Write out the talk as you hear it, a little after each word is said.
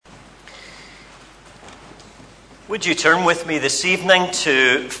Would you turn with me this evening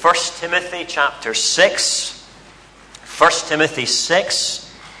to 1 Timothy chapter 6? 1 Timothy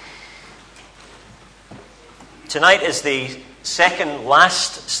 6. Tonight is the second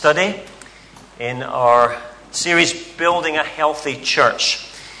last study in our series, Building a Healthy Church.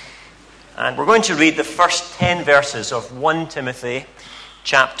 And we're going to read the first 10 verses of 1 Timothy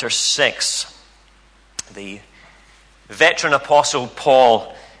chapter 6. The veteran apostle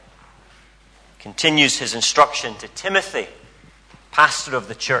Paul continues his instruction to Timothy, pastor of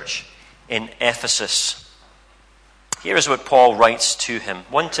the church in Ephesus. Here is what Paul writes to him.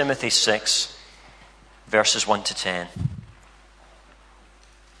 1 Timothy 6, verses 1 to 10.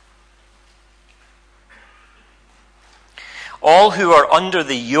 All who are under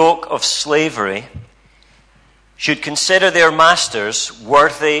the yoke of slavery should consider their masters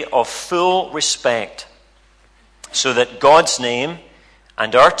worthy of full respect, so that God's name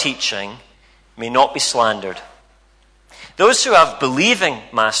and our teaching may not be slandered. Those who have believing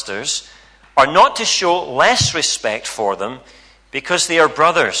masters are not to show less respect for them because they are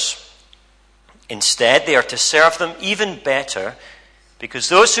brothers. Instead, they are to serve them even better because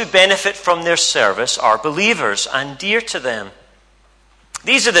those who benefit from their service are believers and dear to them.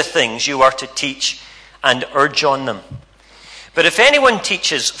 These are the things you are to teach and urge on them. But if anyone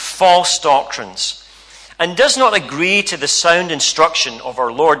teaches false doctrines and does not agree to the sound instruction of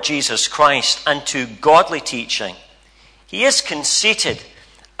our Lord Jesus Christ and to godly teaching, he is conceited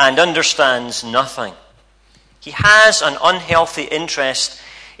and understands nothing. He has an unhealthy interest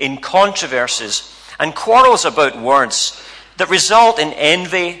in controversies and quarrels about words that result in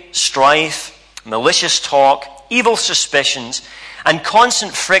envy, strife, malicious talk, evil suspicions, and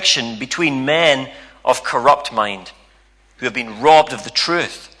constant friction between men of corrupt mind who have been robbed of the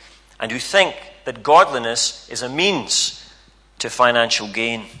truth and who think that godliness is a means to financial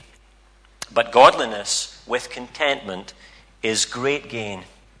gain. But godliness with contentment is great gain.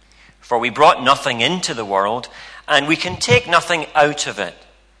 For we brought nothing into the world, and we can take nothing out of it.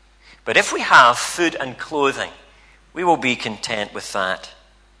 But if we have food and clothing, we will be content with that.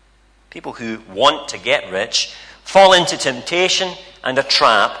 People who want to get rich fall into temptation and a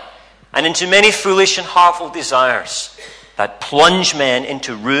trap, and into many foolish and harmful desires that plunge men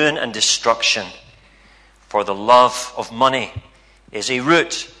into ruin and destruction. For the love of money is a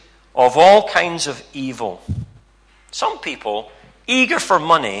root of all kinds of evil. Some people, eager for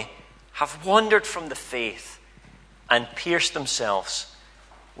money, have wandered from the faith and pierced themselves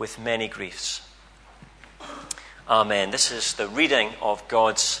with many griefs. Amen. This is the reading of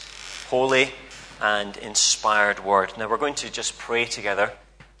God's holy and inspired word. Now we're going to just pray together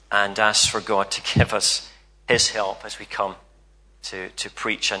and ask for God to give us His help as we come to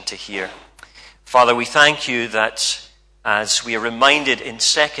preach and to hear. Father, we thank you that as we are reminded in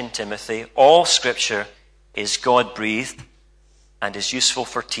 2 Timothy, all Scripture is God-breathed and is useful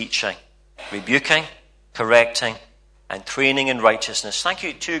for teaching, rebuking, correcting, and training in righteousness. Thank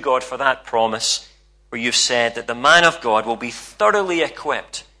you to God for that promise where you've said that the man of God will be thoroughly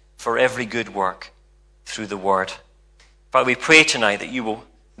equipped for every good work through the Word. Father, we pray tonight that you will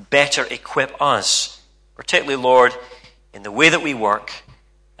better equip us, particularly, Lord, in the way that we work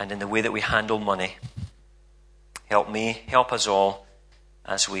and in the way that we handle money. Help me, help us all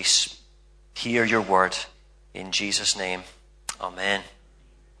as we hear your word. In Jesus' name, amen.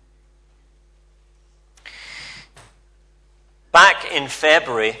 Back in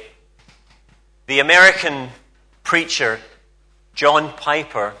February, the American preacher John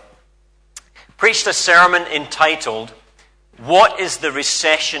Piper preached a sermon entitled, "What is the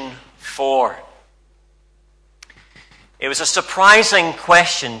Recession For?" It was a surprising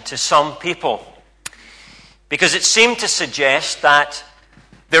question to some people because it seemed to suggest that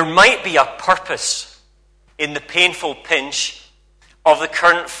there might be a purpose in the painful pinch of the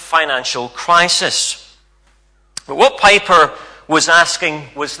current financial crisis. But what Piper was asking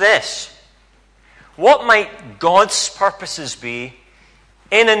was this: what might God's purposes be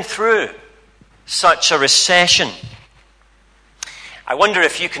in and through such a recession? I wonder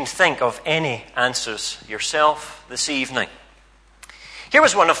if you can think of any answers yourself this evening. Here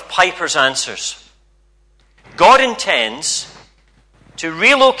was one of Piper's answers. God intends to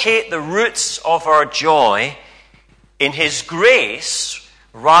relocate the roots of our joy in His grace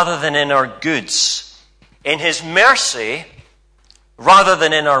rather than in our goods, in His mercy rather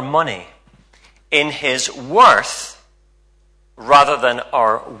than in our money, in His worth rather than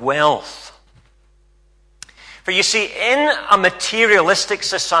our wealth. For you see, in a materialistic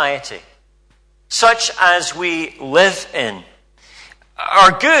society, such as we live in,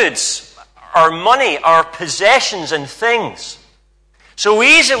 our goods, our money, our possessions and things so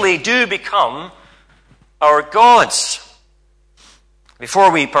easily do become our gods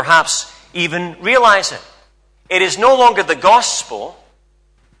before we perhaps even realize it. It is no longer the gospel,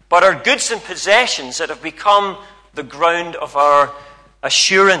 but our goods and possessions that have become the ground of our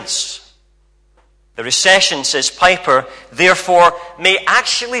assurance. The recession, says Piper, therefore may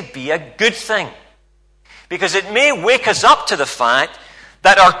actually be a good thing, because it may wake us up to the fact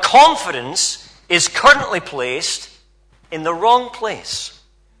that our confidence is currently placed in the wrong place.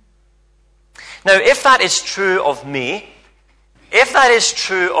 Now, if that is true of me, if that is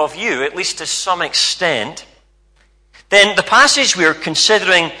true of you, at least to some extent, then the passage we are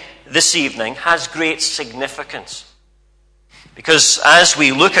considering this evening has great significance. Because as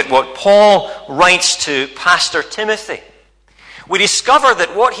we look at what Paul writes to Pastor Timothy, we discover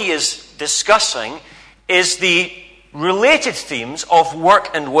that what he is discussing is the related themes of work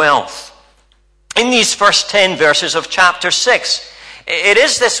and wealth. In these first 10 verses of chapter 6, it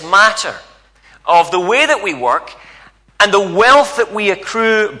is this matter of the way that we work and the wealth that we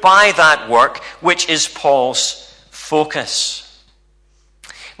accrue by that work, which is Paul's focus.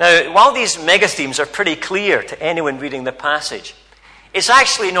 Now, while these mega themes are pretty clear to anyone reading the passage, it's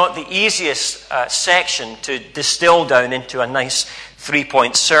actually not the easiest section to distill down into a nice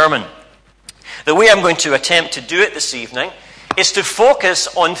 3-point sermon. The way I'm going to attempt to do it this evening is to focus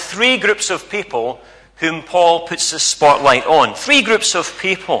on 3 groups of people whom Paul puts the spotlight on. 3 groups of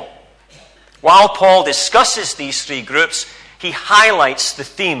people. While Paul discusses these 3 groups, he highlights the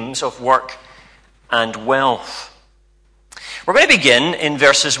themes of work and wealth. We're going to begin in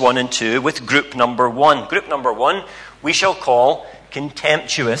verses 1 and 2 with group number 1. Group number 1 we shall call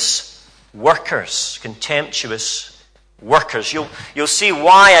contemptuous workers. Contemptuous workers. You'll see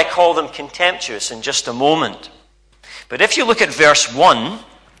why I call them contemptuous in just a moment. But if you look at verse 1,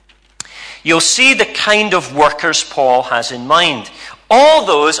 you'll see the kind of workers Paul has in mind. All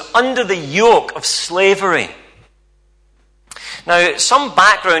those under the yoke of slavery. Now, some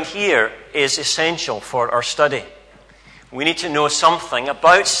background here is essential for our study. We need to know something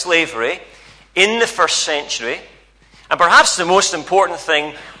about slavery in the first century. And perhaps the most important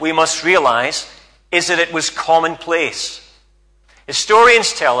thing we must realize is that it was commonplace.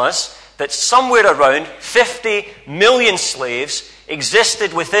 Historians tell us that somewhere around 50 million slaves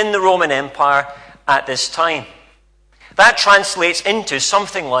existed within the Roman Empire at this time. That translates into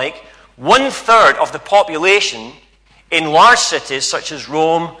something like 1/3 of the population in large cities such as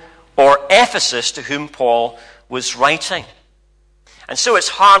Rome or Ephesus, to whom Paul was writing. And so it's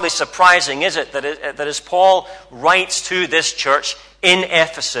hardly surprising, is it, that as Paul writes to this church in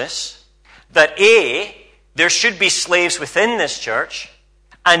Ephesus, that A, there should be slaves within this church,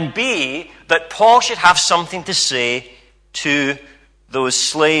 and B, that Paul should have something to say to those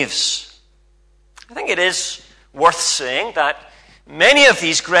slaves. I think it is worth saying that many of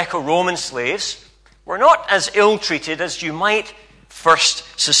these Greco-Roman slaves were not as ill-treated as you might first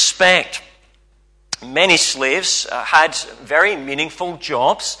suspect. Many slaves had very meaningful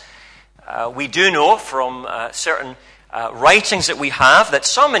jobs. We do know from certain writings that we have that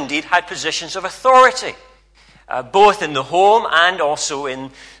some indeed had positions of authority, both in the home and also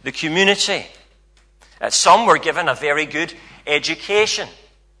in the community. Some were given a very good education.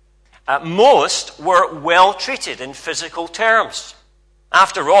 Most were well treated in physical terms.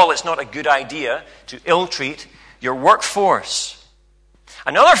 After all, it's not a good idea to ill-treat your workforce.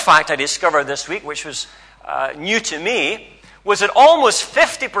 Another fact I discovered this week, which was new to me, was that almost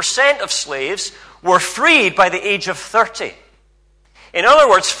 50% of slaves were freed by the age of 30. In other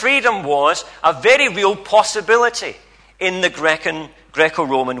words, freedom was a very real possibility in the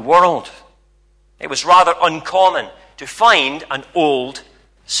Greco-Roman world. It was rather uncommon to find an old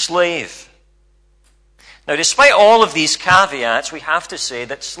slave. Now, despite all of these caveats, we have to say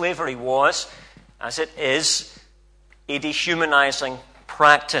that slavery was, as it is, a dehumanizing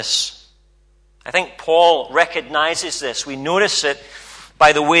practice. I think Paul recognizes this. We notice it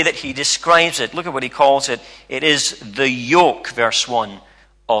by the way that he describes it. Look at what he calls it. It is the yoke, verse 1,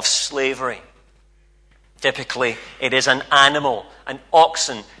 of slavery. Typically, it is an animal, an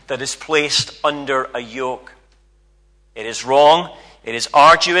oxen, that is placed under a yoke. It is wrong, it is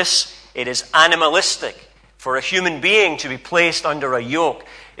arduous, it is animalistic for a human being to be placed under a yoke,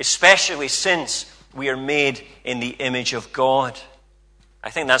 especially since we are made in the image of God. I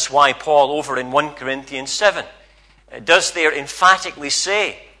think that's why Paul, over in 1 Corinthians 7, does there emphatically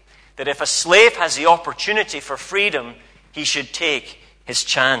say that if a slave has the opportunity for freedom, he should take his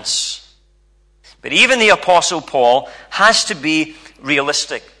chance. But even the Apostle Paul has to be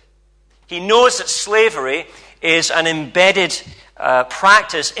realistic. He knows that slavery is an embedded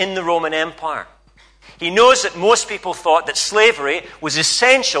practice in the Roman Empire. He knows that most people thought that slavery was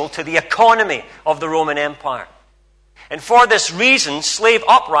essential to the economy of the Roman Empire. And for this reason, slave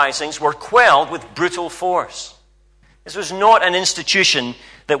uprisings were quelled with brutal force. This was not an institution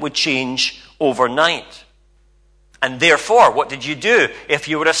that would change overnight. And therefore, what did you do if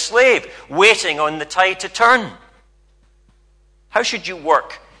you were a slave waiting on the tide to turn? How should you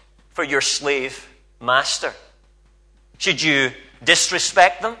work for your slave master? Should you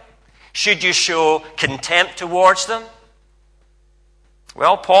disrespect them? Should you show contempt towards them?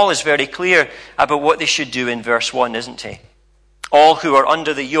 Well, Paul is very clear about what they should do in verse 1, isn't he? All who are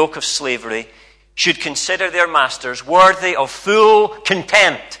under the yoke of slavery should consider their masters worthy of full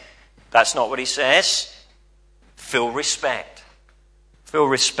contempt. That's not what he says. Full respect. Full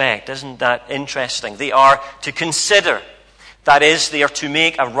respect. Isn't that interesting? They are to consider. That is, they are to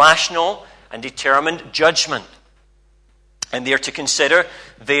make a rational and determined judgment. And they are to consider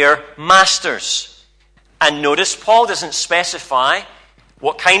their masters. And notice, Paul doesn't specify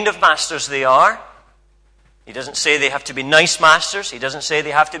what kind of masters they are. He doesn't say they have to be nice masters. He doesn't say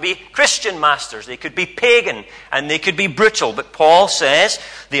they have to be Christian masters. They could be pagan and they could be brutal. But Paul says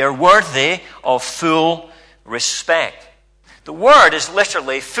they are worthy of full respect. The word is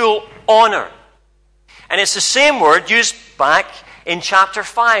literally full honor. And it's the same word used back in chapter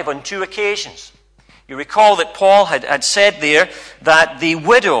 5 on 2 occasions. You recall that Paul had said there that the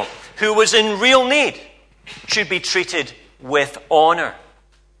widow who was in real need should be treated with honor.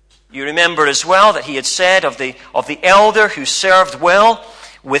 You remember as well that he had said of the elder who served well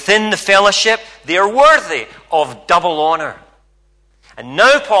within the fellowship, they are worthy of double honor. And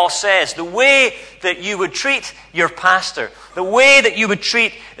now Paul says the way that you would treat your pastor, the way that you would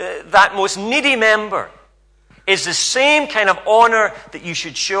treat that most needy member, is the same kind of honor that you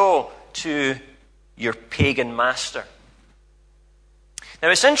should show to your pagan master. Now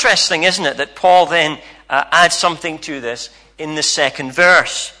it's interesting, isn't it, that Paul then adds something to this in the second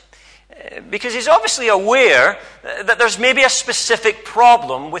verse. Because he's obviously aware that there's maybe a specific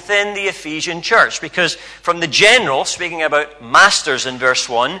problem within the Ephesian church. Because from the general, speaking about masters in verse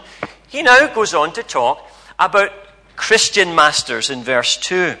 1, he now goes on to talk about Christian masters in verse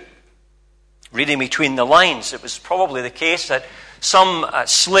 2. Reading between the lines, it was probably the case that some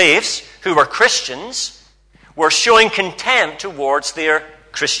slaves who were Christians were showing contempt towards their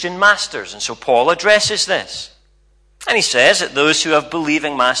Christian masters. And so Paul addresses this. And he says that those who have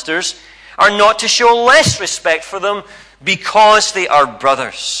believing masters are not to show less respect for them because they are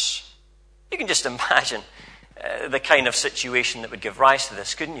brothers. You can just imagine the kind of situation that would give rise to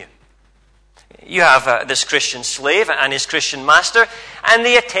this, couldn't you? You have this Christian slave and his Christian master, and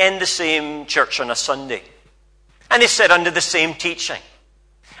they attend the same church on a Sunday. And they sit under the same teaching.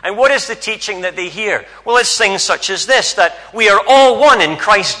 And what is the teaching that they hear? Well, it's things such as this, that we are all one in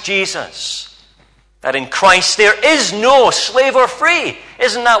Christ Jesus. That in Christ there is no slave or free.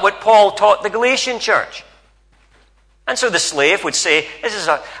 Isn't that what Paul taught the Galatian church? And so the slave would say, this is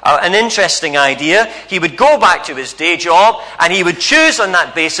an interesting idea. He would go back to his day job and he would choose on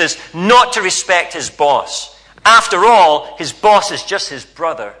that basis not to respect his boss. After all, his boss is just his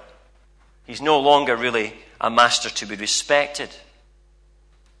brother. He's no longer really a master to be respected.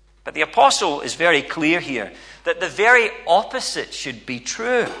 But the apostle is very clear here that the very opposite should be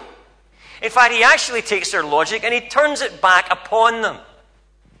true. In fact, he actually takes their logic and he turns it back upon them.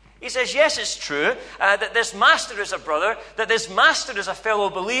 He says, yes, it's true that this master is a brother, that this master is a fellow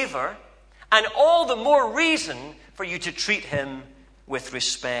believer, and all the more reason for you to treat him with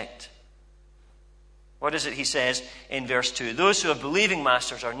respect. What is it he says in verse 2? Those who have believing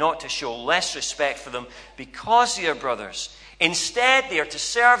masters are not to show less respect for them because they are brothers. Instead, they are to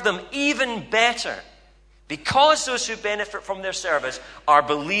serve them even better because those who benefit from their service are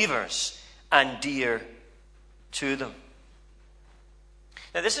believers and dear to them.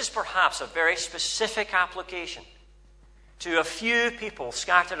 Now, this is perhaps a very specific application to a few people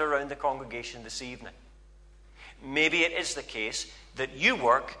scattered around the congregation this evening. Maybe it is the case that you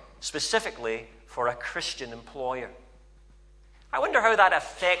work specifically for a Christian employer. I wonder how that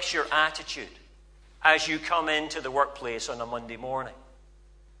affects your attitude as you come into the workplace on a Monday morning.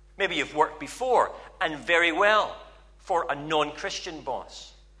 Maybe you've worked before and very well for a non-Christian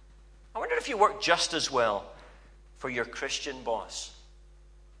boss. I wonder if you work just as well for your Christian boss.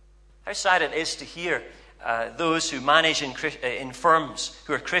 How sad it is to hear those who manage in firms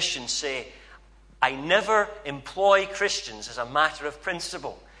who are Christians say, I never employ Christians as a matter of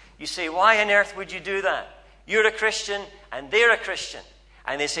principle. You say, why on earth would you do that? You're a Christian and they're a Christian.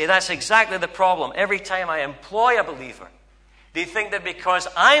 And they say, that's exactly the problem. Every time I employ a believer, they think that because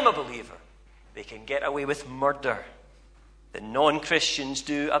I'm a believer, they can get away with murder. the non-Christians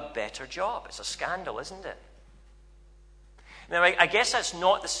do a better job. It's a scandal, isn't it? Now, I guess that's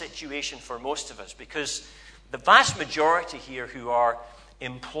not the situation for most of us, because the vast majority here who are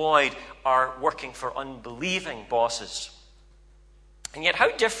employed are working for unbelieving bosses. And yet,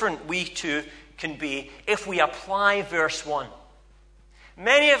 how different we too can be if we apply verse 1.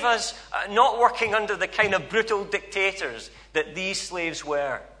 Many of us not working under the kind of brutal dictators that these slaves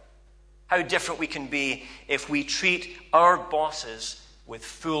were. How different we can be if we treat our bosses with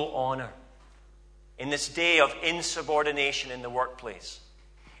full honor. In this day of insubordination in the workplace.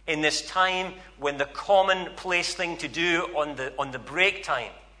 In this time when the commonplace thing to do on the break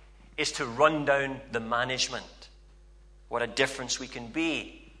time is to run down the management. What a difference we can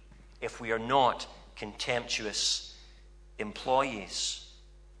be if we are not contemptuous employees.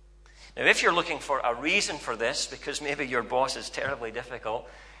 Now, if you're looking for a reason for this, because maybe your boss is terribly difficult,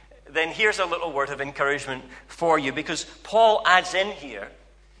 then here's a little word of encouragement for you, because Paul adds in here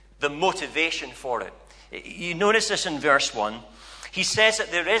the motivation for it. You notice this in verse 1. He says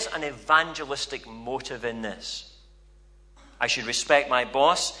that there is an evangelistic motive in this. I should respect my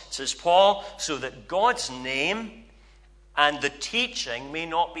boss, says Paul, so that God's name and the teaching may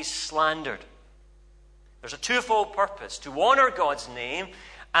not be slandered. There's a twofold purpose: to honor God's name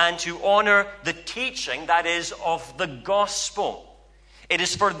and to honor the teaching, that is, of the gospel. It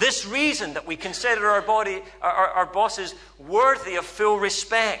is for this reason that we consider our bosses worthy of full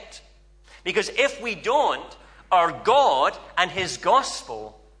respect. Because if we don't, our God and his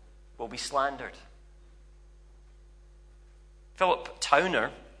gospel will be slandered. Philip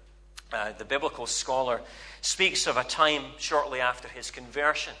Towner, the biblical scholar, speaks of a time shortly after his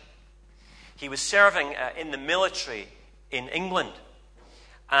conversion. He was serving in the military in England,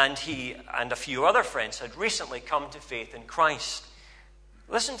 and he and a few other friends had recently come to faith in Christ.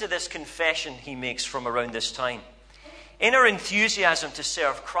 Listen to this confession he makes from around this time. In our enthusiasm to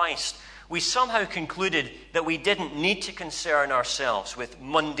serve Christ, we somehow concluded that we didn't need to concern ourselves with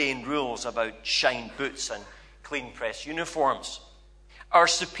mundane rules about shined boots and clean press uniforms. Our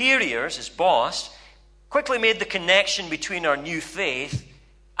superiors, his boss, quickly made the connection between our new faith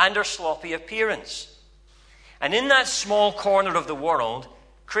and our sloppy appearance. And in that small corner of the world,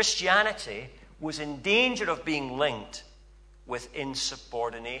 Christianity was in danger of being linked with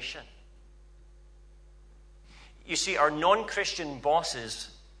insubordination. You see, our non-Christian bosses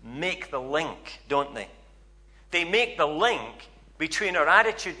make the link, don't they? They make the link between our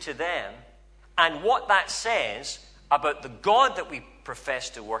attitude to them and what that says about the God that we profess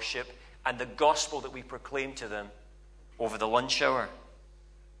to worship and the gospel that we proclaim to them over the lunch hour.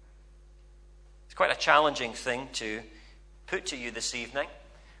 It's quite a challenging thing to put to you this evening.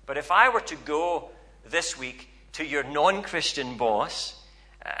 But if I were to go this week to your non-Christian boss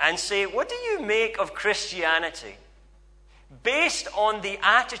and say, what do you make of Christianity based on the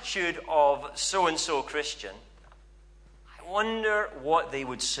attitude of so-and-so Christian, I wonder what they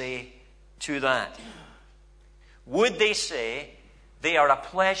would say to that. Would they say they are a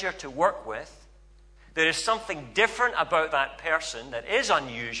pleasure to work with? There is something different about that person that is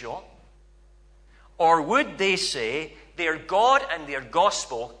unusual? Or would they say their God and their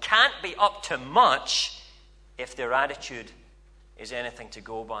gospel can't be up to much if their attitude is anything to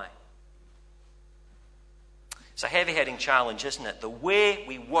go by? It's a heavy-hitting challenge, isn't it? The way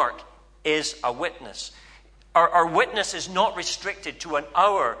we work is a witness. Our witness is not restricted to an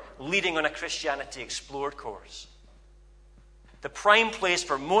hour leading on a Christianity Explored course. The prime place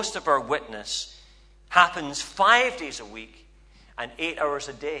for most of our witness happens 5 days a week and 8 hours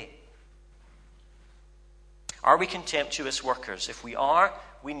a day. Are we contemptuous workers? If we are,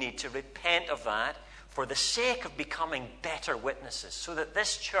 we need to repent of that for the sake of becoming better witnesses, so that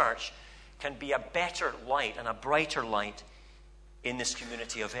this church can be a better light and a brighter light in this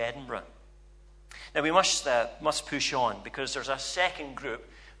community of Edinburgh. Now we must push on, because there's a second group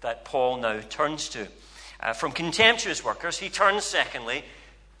that Paul now turns to. From contemptuous workers, he turns secondly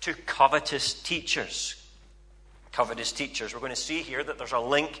to covetous teachers. Covetous teachers. We're going to see here that there's a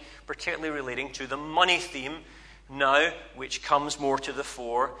link particularly relating to the money theme now, which comes more to the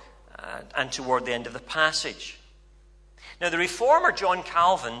fore and toward the end of the passage. Now the reformer John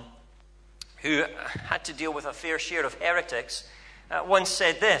Calvin, who had to deal with a fair share of heretics, once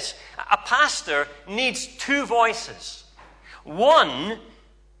said this: a pastor needs two voices, one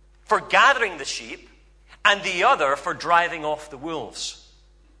for gathering the sheep and the other for driving off the wolves.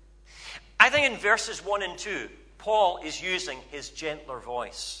 I think in verses 1 and 2, Paul is using his gentler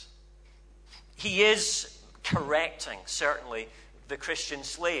voice. He is correcting, certainly, the Christian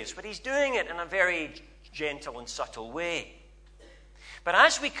slaves, but he's doing it in a very gentle and subtle way. But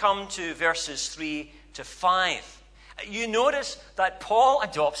as we come to verses 3 to 5, You notice that Paul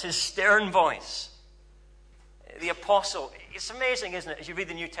adopts his stern voice. The apostle, it's amazing, isn't it, as you read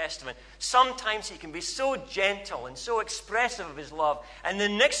the New Testament? Sometimes he can be so gentle and so expressive of his love, and the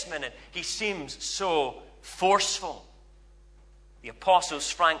next minute he seems so forceful. The apostle's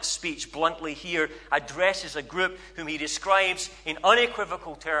frank speech bluntly here addresses a group whom he describes in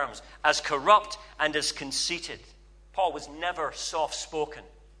unequivocal terms as corrupt and as conceited. Paul was never soft-spoken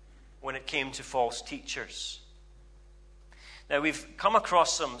when it came to false teachers. Now, we've come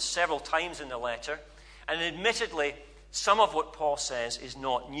across them several times in the letter, and admittedly, some of what Paul says is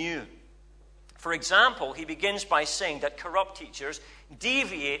not new. For example, he begins by saying that corrupt teachers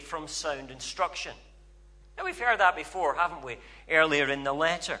deviate from sound instruction. Now, we've heard that before, haven't we, earlier in the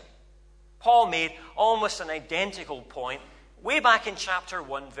letter. Paul made almost an identical point way back in chapter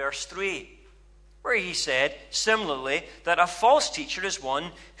 1, verse 3, where he said, similarly, that a false teacher is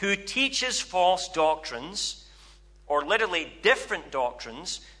one who teaches false doctrines, or literally different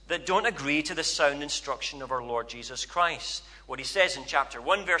doctrines, that don't agree to the sound instruction of our Lord Jesus Christ. What he says in chapter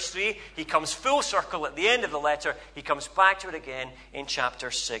 1, verse 3, he comes full circle at the end of the letter. He comes back to it again in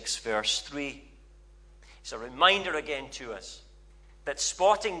chapter 6, verse 3. It's a reminder again to us that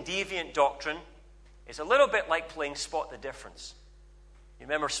spotting deviant doctrine is a little bit like playing spot the difference. You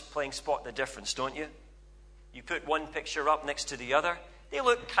remember playing spot the difference, don't you? You put one picture up next to the other. They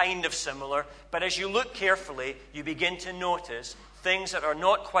look kind of similar, but as you look carefully, you begin to notice things that are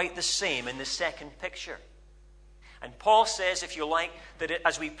not quite the same in the second picture. And Paul says, if you like, that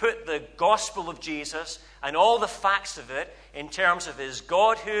as we put the gospel of Jesus and all the facts of it in terms of his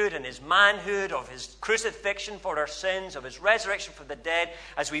godhood and his manhood, of his crucifixion for our sins, of his resurrection from the dead,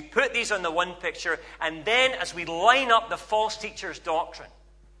 as we put these on the one picture, and then as we line up the false teacher's doctrine,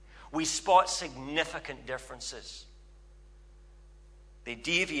 we spot significant differences. They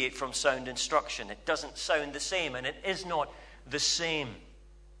deviate from sound instruction. It doesn't sound the same, and it is not the same.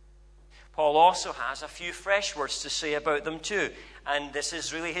 Paul also has a few fresh words to say about them too. And this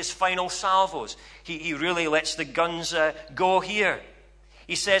is really his final salvos. He really lets the guns go here.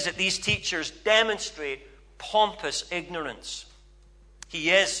 He says that these teachers demonstrate pompous ignorance. He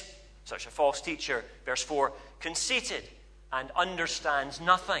is, such a false teacher, verse 4, conceited and understands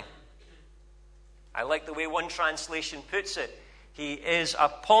nothing. I like the way one translation puts it. He is a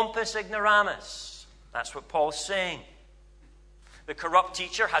pompous ignoramus. That's what Paul's saying. The corrupt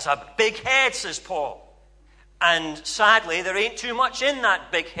teacher has a big head, says Paul. And sadly, there ain't too much in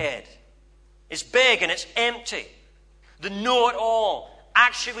that big head. It's big and it's empty. The know-it-all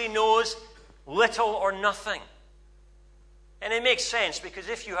actually knows little or nothing. And it makes sense, because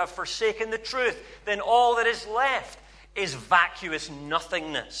if you have forsaken the truth, then all that is left is vacuous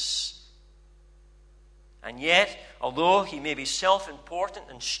nothingness. And yet, although he may be self-important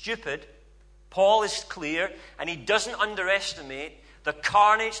and stupid, Paul is clear, and he doesn't underestimate the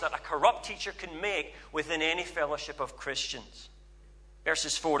carnage that a corrupt teacher can make within any fellowship of Christians.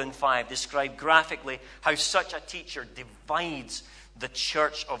 Verses 4 and 5 describe graphically how such a teacher divides the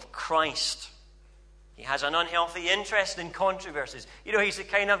church of Christ. He has an unhealthy interest in controversies. You know, he's the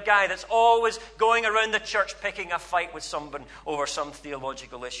kind of guy that's always going around the church picking a fight with someone over some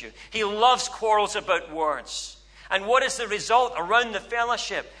theological issue. He loves quarrels about words. And what is the result around the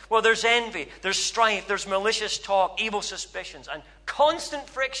fellowship? Well, there's envy, there's strife, there's malicious talk, evil suspicions, and constant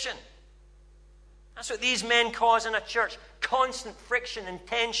friction. That's what these men cause in a church. Constant friction and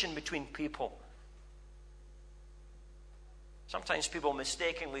tension between people. Sometimes people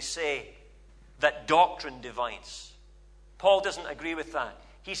mistakenly say that doctrine divides. Paul doesn't agree with that.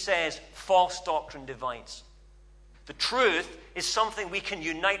 He says false doctrine divides. The truth is something we can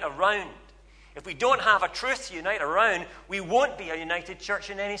unite around. If we don't have a truth to unite around, we won't be a united church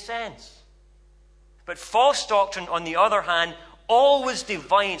in any sense. But false doctrine, on the other hand, always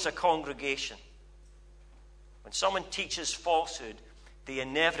divides a congregation. When someone teaches falsehood, they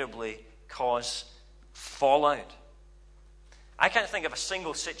inevitably cause fallout. I can't think of a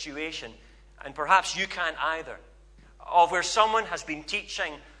single situation, and perhaps you can't either, of where someone has been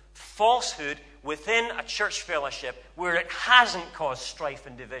teaching falsehood within a church fellowship where it hasn't caused strife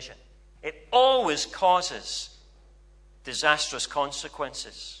and division. It always causes disastrous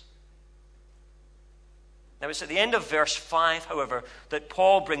consequences. Now, it's at the end of verse 5, however, that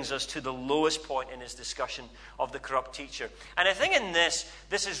Paul brings us to the lowest point in his discussion of the corrupt teacher. And I think in this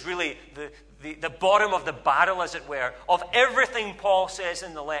is really the bottom of the barrel, as it were, of everything Paul says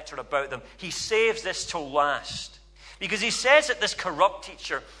in the letter about them. He saves this till last. Because he says that this corrupt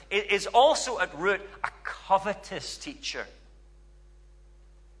teacher is also at root a covetous teacher.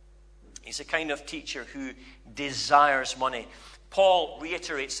 He's the kind of teacher who desires money. Paul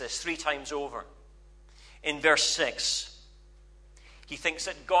reiterates this 3 times over. In verse 6, he thinks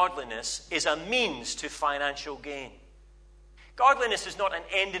that godliness is a means to financial gain. Godliness is not an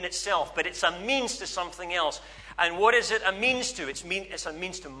end in itself, but it's a means to something else. And what is it a means to? It's a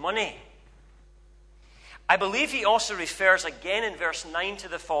means to money. I believe he also refers again in verse 9 to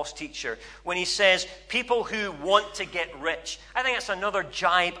the false teacher when he says people who want to get rich. I think that's another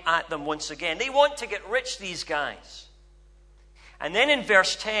jibe at them once again. They want to get rich, these guys. And then in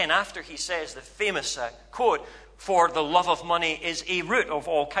verse 10, after he says the famous quote, "For the love of money is a root of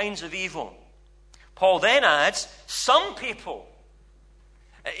all kinds of evil," Paul then adds, some people,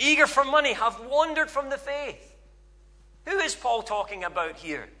 eager for money, have wandered from the faith. Who is Paul talking about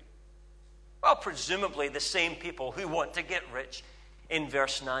here? Well, presumably the same people who want to get rich in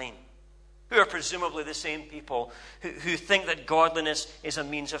verse 9. Who are presumably the same people who think that godliness is a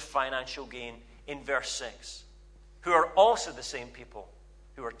means of financial gain in verse 6. Who are also the same people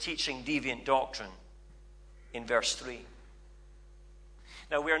who are teaching deviant doctrine in verse 3.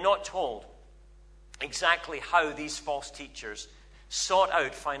 Now, we are not told exactly how these false teachers sought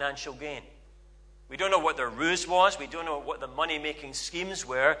out financial gain. We don't know what their ruse was. We don't know what the money-making schemes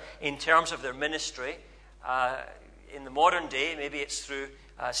were in terms of their ministry. In the modern day, maybe it's through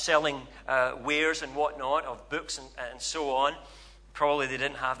selling wares and whatnot, of books and so on. Probably they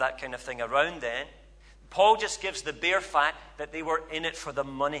didn't have that kind of thing around then. Paul just gives the bare fact that they were in it for the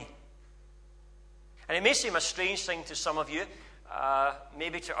money. And it may seem a strange thing to some of you.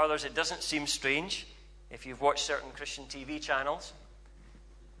 Maybe to others it doesn't seem strange if you've watched certain Christian TV channels.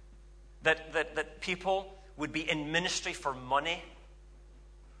 That people would be in ministry for money.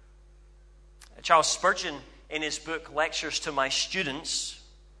 Charles Spurgeon, in his book Lectures to My Students,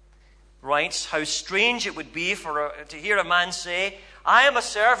 writes how strange it would be to hear a man say, "I am a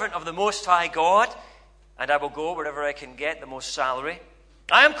servant of the Most High God, and I will go wherever I can get the most salary.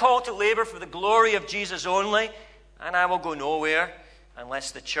 I am called to labor for the glory of Jesus only, and I will go nowhere unless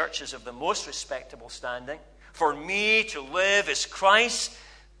the church is of the most respectable standing. For me to live is Christ,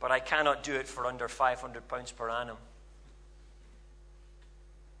 but I cannot do it for under £500 per annum."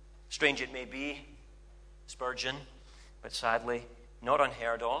 Strange it may be, Spurgeon, but sadly not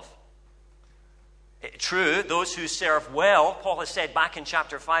unheard of. True, those who serve well, Paul has said back in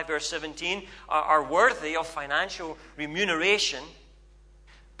chapter 5, verse 17, are worthy of financial remuneration.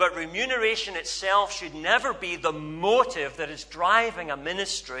 But remuneration itself should never be the motive that is driving a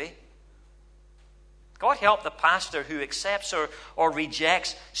ministry. God help the pastor who accepts or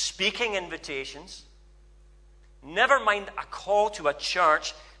rejects speaking invitations. Never mind a call to a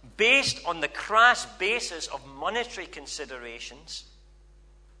church based on the crass basis of monetary considerations.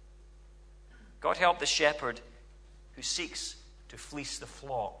 God help the shepherd who seeks to fleece the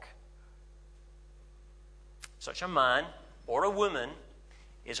flock. Such a man or a woman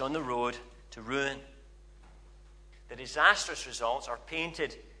is on the road to ruin. The disastrous results are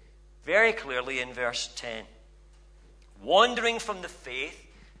painted very clearly in verse 10. Wandering from the faith.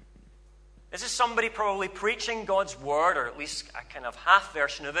 This is somebody probably preaching God's word, or at least a kind of half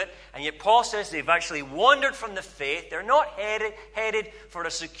version of it, and yet Paul says they've actually wandered from the faith. They're not headed for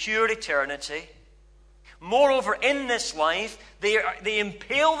a secure eternity. Moreover, in this life, they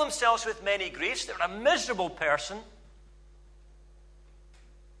impale themselves with many griefs. They're a miserable person.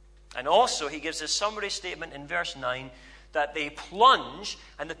 And also, he gives a summary statement in verse 9 that they plunge,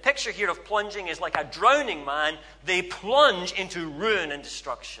 and the picture here of plunging is like a drowning man. They plunge into ruin and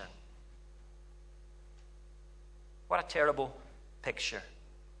destruction. What a terrible picture.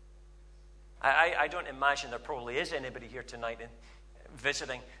 I don't imagine there probably is anybody here tonight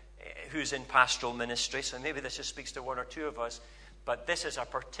visiting who's in pastoral ministry, so maybe this just speaks to one or two of us, but this is a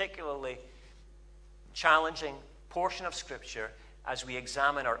particularly challenging portion of Scripture as we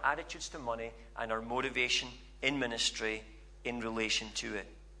examine our attitudes to money and our motivation in ministry in relation to it.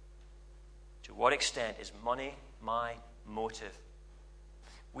 To what extent is money my motive?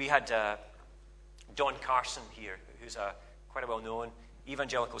 We had Don Carson here, who's quite a well-known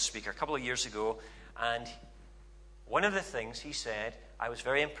evangelical speaker, a couple of years ago, and one of the things he said I was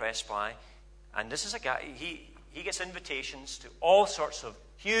very impressed by, and this is a guy, he gets invitations to all sorts of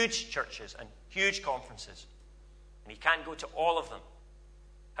huge churches and huge conferences, and he can't go to all of them.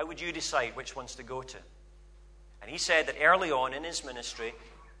 How would you decide which ones to go to? And he said that early on in his ministry,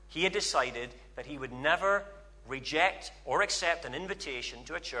 he had decided that he would never reject or accept an invitation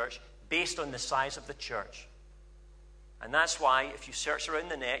to a church based on the size of the church. And that's why, if you search around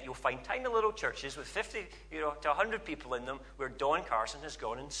the net, you'll find tiny little churches with 50 to 100 people in them where Don Carson has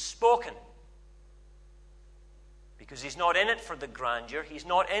gone and spoken. Because he's not in it for the grandeur. He's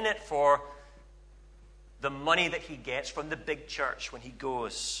not in it for the money that he gets from the big church when he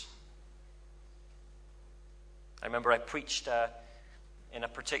goes. I remember I preached in a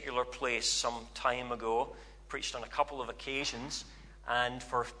particular place some time ago, preached on a couple of occasions, and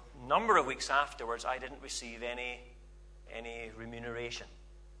for a number of weeks afterwards, I didn't receive any remuneration.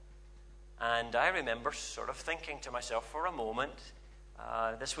 And I remember sort of thinking to myself for a moment,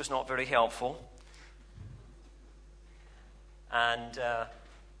 this was not very helpful. And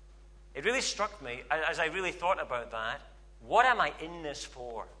it really struck me, as I really thought about that, what am I in this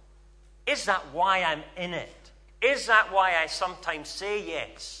for? Is that why I'm in it? Is that why I sometimes say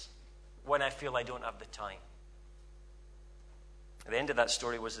yes when I feel I don't have the time? The end of that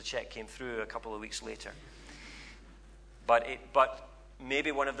story was the check came through a couple of weeks later. But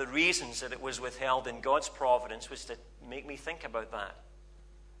maybe one of the reasons that it was withheld in God's providence was to make me think about that.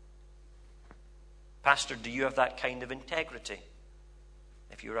 Pastor, do you have that kind of integrity?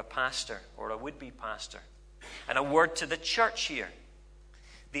 If you're a pastor or a would-be pastor. And a word to the church here.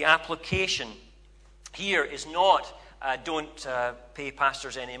 The application here is not don't pay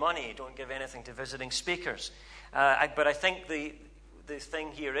pastors any money, don't give anything to visiting speakers. But I think the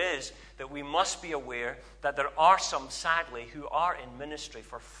thing here is that we must be aware that there are some, sadly, who are in ministry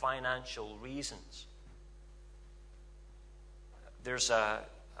for financial reasons. There's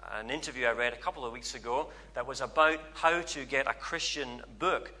an interview I read a couple of weeks ago that was about how to get a Christian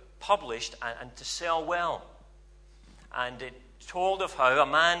book published and to sell well. And it told of how a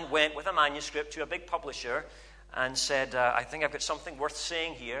man went with a manuscript to a big publisher and said, I think I've got something worth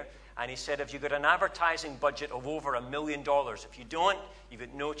saying here. And he said, have you got an advertising budget of over $1 million? If you don't, you've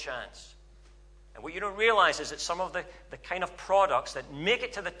got no chance. And what you don't realize is that some of the kind of products that make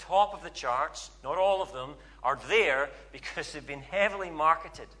it to the top of the charts, not all of them, are there because they've been heavily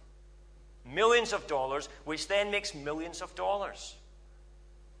marketed. Millions of dollars, which then makes millions of dollars.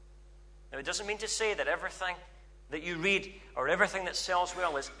 Now, it doesn't mean to say that everything that you read or everything that sells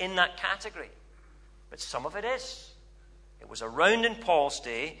well is in that category. But some of it is. It was around in Paul's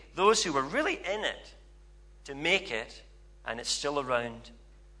day, those who were really in it to make it, and it's still around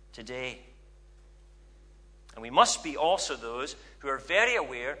today. And we must be also those who are very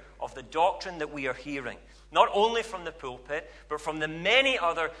aware of the doctrine that we are hearing, not only from the pulpit, but from the many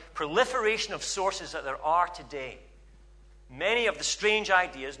other proliferation of sources that there are today. Many of the strange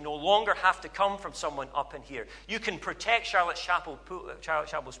ideas no longer have to come from someone up in here. You can protect Charlotte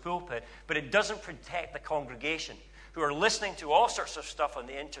Chapel's pulpit, but it doesn't protect the congregation who are listening to all sorts of stuff on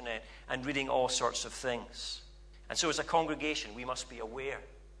the internet and reading all sorts of things. And so as a congregation, we must be aware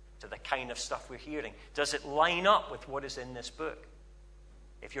to the kind of stuff we're hearing. Does it line up with what is in this book?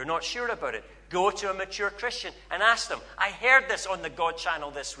 If you're not sure about it, go to a mature Christian and ask them, I heard this on the God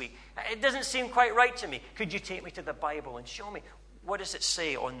channel this week. It doesn't seem quite right to me. Could you take me to the Bible and show me what does it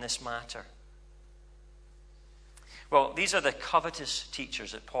say on this matter? Well, these are the covetous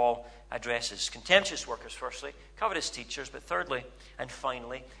teachers that Paul addresses. Contemptuous workers, firstly, covetous teachers, but thirdly and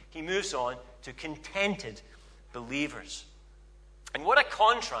finally, he moves on to contented believers. And what a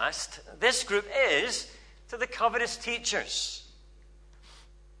contrast this group is to the covetous teachers.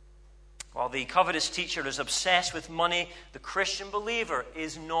 While the covetous teacher is obsessed with money, the Christian believer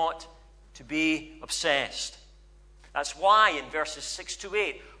is not to be obsessed. That's why in verses 6 to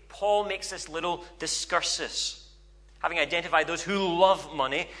 8, Paul makes this little discursus. Having identified those who love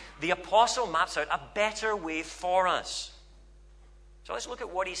money, the apostle maps out a better way for us. So let's look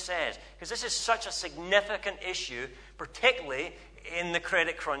at what he says, because this is such a significant issue, particularly in the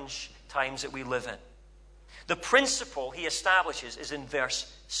credit crunch times that we live in. The principle he establishes is in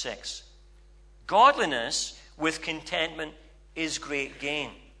verse 6. Godliness with contentment is great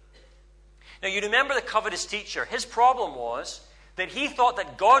gain. Now you remember the covetous teacher. His problem was that he thought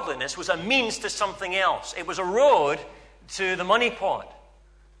that godliness was a means to something else. It was a road to the money pot.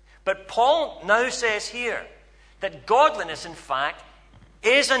 But Paul now says here that godliness, in fact,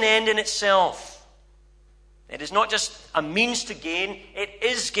 is an end in itself. It is not just a means to gain, it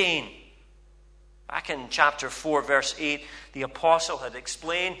is gain. Back in chapter 4, verse 8, the apostle had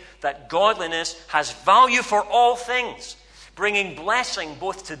explained that godliness has value for all things, bringing blessing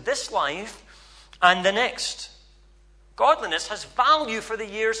both to this life and the next. Godliness has value for the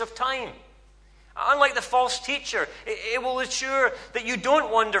years of time. Unlike the false teacher, it will ensure that you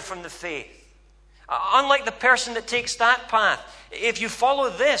don't wander from the faith. Unlike the person that takes that path, if you follow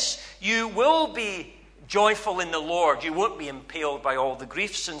this, you will be joyful in the Lord. You won't be impaled by all the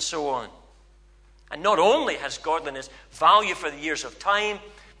griefs and so on. And not only has godliness value for the years of time,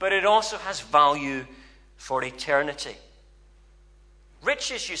 but it also has value for eternity.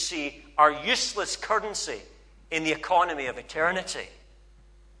 Riches, you see, are useless currency in the economy of eternity.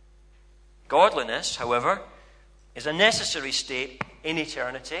 Godliness, however, is a necessary state in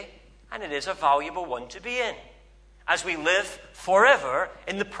eternity, and it is a valuable one to be in. as we live forever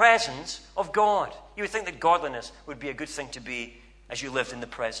in the presence of God. You would think that godliness would be a good thing to be as you lived in the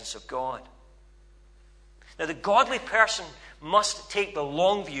presence of God. Now, the godly person must take the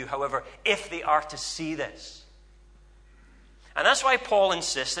long view, however, if they are to see this. And that's why Paul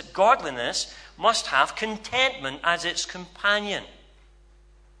insists that godliness must have contentment as its companion.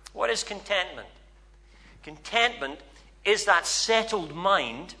 What is contentment? Contentment is that settled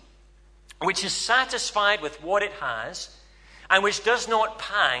mind which is satisfied with what it has and which does not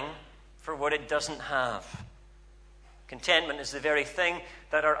pang for what it doesn't have. Contentment is the very thing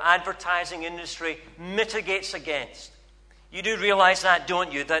that our advertising industry mitigates against. You do realize that,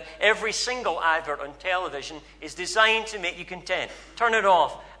 don't you? That every single advert on television is designed to make you content. Turn it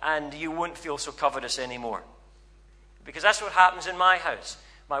off and you won't feel so covetous anymore. Because that's what happens in my house.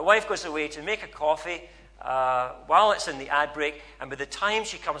 My wife goes away to make a coffee while it's in the ad break, and by the time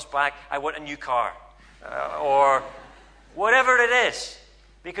she comes back, I want a new car. Or whatever it is.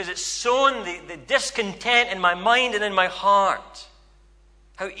 Because it's sown the discontent in my mind and in my heart.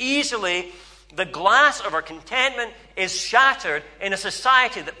 How easily the glass of our contentment is shattered in a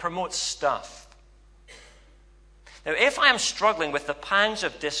society that promotes stuff. Now, if I am struggling with the pangs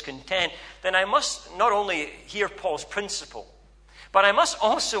of discontent, then I must not only hear Paul's principle, but I must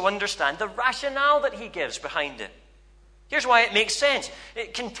also understand the rationale that he gives behind it. Here's why it makes sense.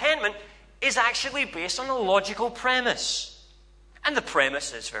 Contentment is actually based on a logical premise. And the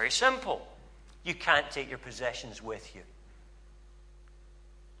premise is very simple. You can't take your possessions with you.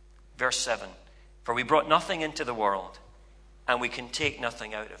 Verse 7, for we brought nothing into the world, and we can take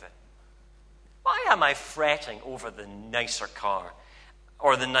nothing out of it. Why am I fretting over the nicer car,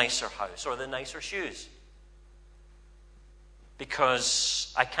 or the nicer house, or the nicer shoes?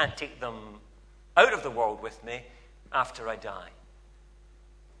 Because I can't take them out of the world with me after I die.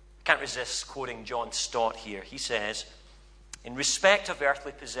 I can't resist quoting John Stott here. He says, in respect of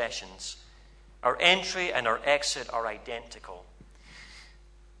earthly possessions, our entry and our exit are identical.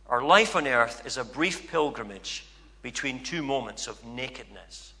 Our life on earth is a brief pilgrimage between two moments of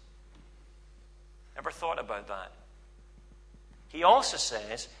nakedness. Ever thought about that? He also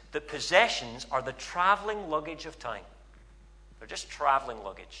says that possessions are the traveling luggage of time. They're just traveling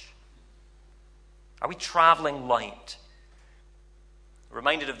luggage. Are we traveling light?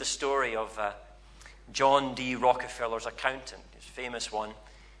 Reminded of the story of John D. Rockefeller's accountant, his famous one.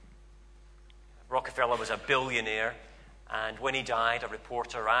 Rockefeller was a billionaire, and when he died, a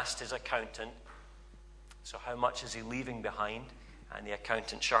reporter asked his accountant, so how much is he leaving behind? And the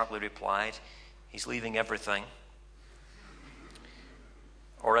accountant sharply replied, he's leaving everything.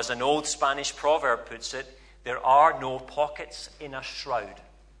 Or as an old Spanish proverb puts it, there are no pockets in a shroud.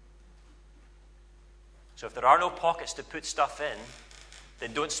 So if there are no pockets to put stuff in,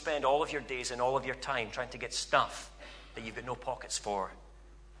 then don't spend all of your days and all of your time trying to get stuff that you've got no pockets for.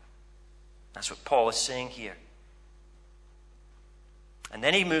 That's what Paul is saying here. And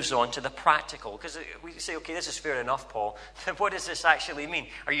then he moves on to the practical. Because we say, okay, this is fair enough, Paul. What does this actually mean?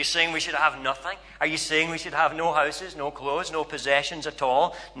 Are you saying we should have nothing? Are you saying we should have no houses, no clothes, no possessions at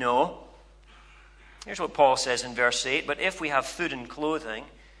all? No. Here's what Paul says in verse 8. But if we have food and clothing,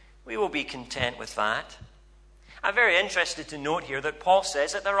 we will be content with that. I'm very interested to note here that Paul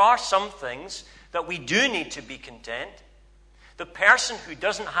says that there are some things that we do need to be content. The person who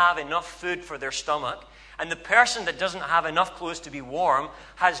doesn't have enough food for their stomach and the person that doesn't have enough clothes to be warm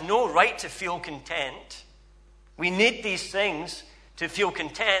has no right to feel content. We need these things to feel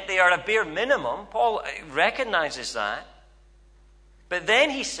content. They are a bare minimum. Paul recognizes that. But then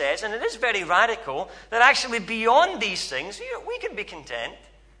he says, and it is very radical, that actually beyond these things, we can be content.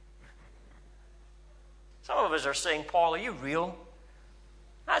 Some of us are saying, Paul, are you real?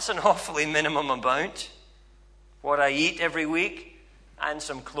 That's an awfully minimum amount. What I eat every week and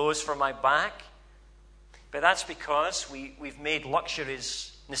some clothes for my back. But that's because we've made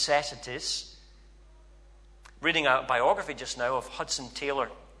luxuries necessities. Reading a biography just now of Hudson Taylor.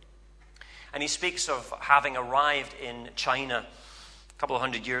 And he speaks of having arrived in China a couple of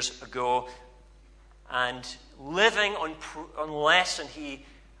hundred years ago and living on less than he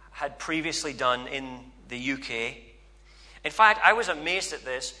had previously done in the UK. In fact, I was amazed at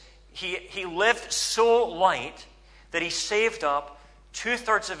this. He lived so light that he saved up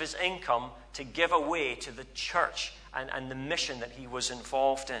 2/3 of his income to give away to the church and the mission that he was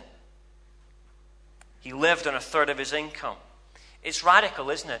involved in. He lived on 1/3 of his income. It's radical,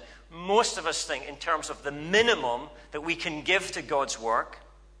 isn't it? Most of us think in terms of the minimum that we can give to God's work.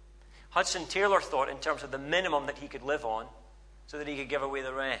 Hudson Taylor thought in terms of the minimum that he could live on so that he could give away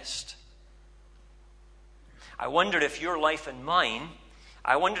the rest. I wonder if your life and mine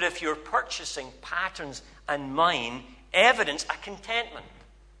I wonder if your purchasing patterns and mine evidence a contentment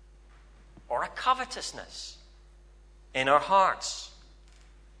or a covetousness in our hearts.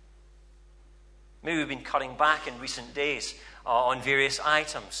 Maybe we've been cutting back in recent days on various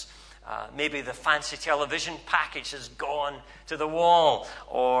items. Maybe the fancy television package has gone to the wall,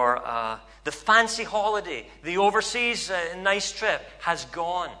 or the fancy holiday, the overseas nice trip has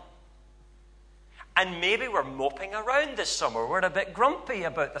gone. And maybe we're moping around this summer. We're a bit grumpy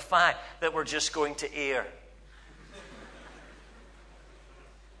about the fact that we're just going to Ayr.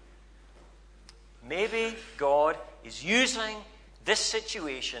 Maybe God is using this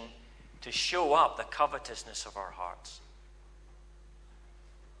situation to show up the covetousness of our hearts.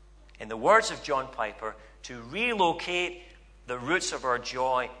 In the words of John Piper, to relocate the roots of our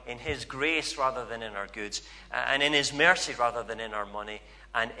joy in His grace rather than in our goods, and in His mercy rather than in our money,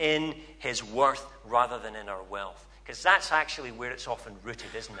 and in His worth rather than in our wealth. Because that's actually where it's often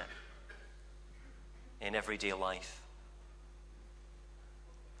rooted, isn't it? In everyday life.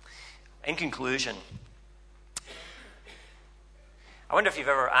 In conclusion, I wonder if you've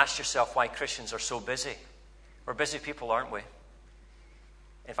ever asked yourself why Christians are so busy. We're busy people, aren't we?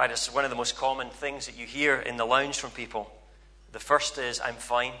 In fact, it's one of the most common things that you hear in the lounge from people. The first is, I'm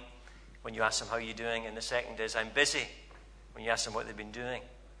fine, when you ask them how you're doing. And the second is, I'm busy, when you ask them what they've been doing.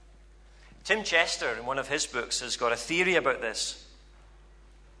 Tim Chester, in one of his books, has got a theory about this.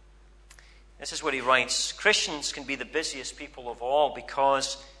 This is what he writes. Christians can be the busiest people of all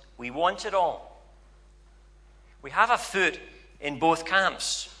because we want it all. We have a foot in both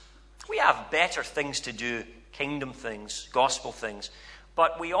camps. We have better things to do, kingdom things, gospel things.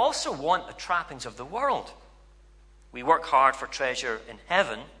 But we also want the trappings of the world. We work hard for treasure in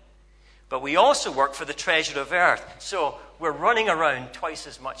heaven, but we also work for the treasure of earth. So we're running around twice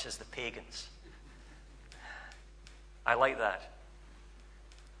as much as the pagans. I like that.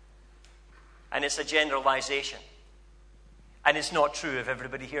 And it's a generalization. And it's not true of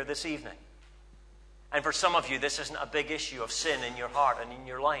everybody here this evening. And for some of you, this isn't a big issue of sin in your heart and in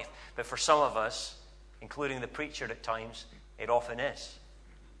your life. But for some of us, including the preacher at times, it often is.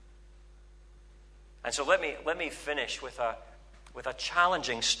 And so let me finish with a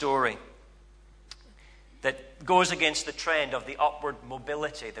challenging story that goes against the trend of the upward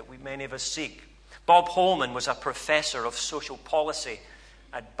mobility that many of us seek. Bob Holman was a professor of social policy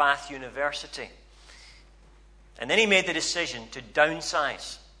at Bath University. And then he made the decision to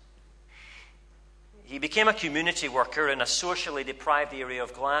downsize. He became a community worker in a socially deprived area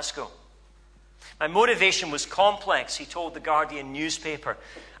of Glasgow. My motivation was complex, he told the Guardian newspaper.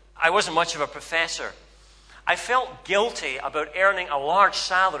 I wasn't much of a professor. I felt guilty about earning a large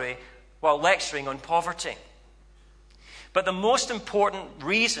salary while lecturing on poverty. But the most important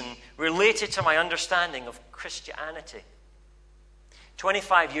reason related to my understanding of Christianity.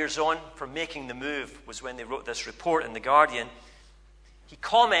 25 years on from making the move was when they wrote this report in The Guardian. He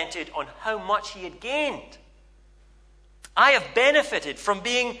commented on how much he had gained. I have benefited from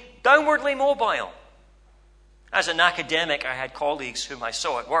being downwardly mobile. As an academic, I had colleagues whom I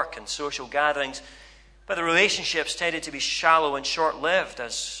saw at work and social gatherings, but the relationships tended to be shallow and short-lived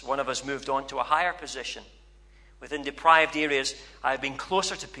as one of us moved on to a higher position. Within deprived areas, I have been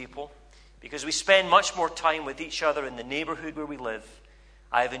closer to people because we spend much more time with each other in the neighborhood where we live.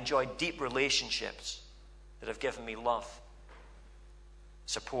 I have enjoyed deep relationships that have given me love,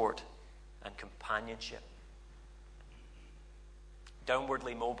 support, and companionship.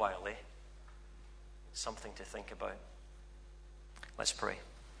 Downwardly mobile, eh? Something to think about. Let's pray.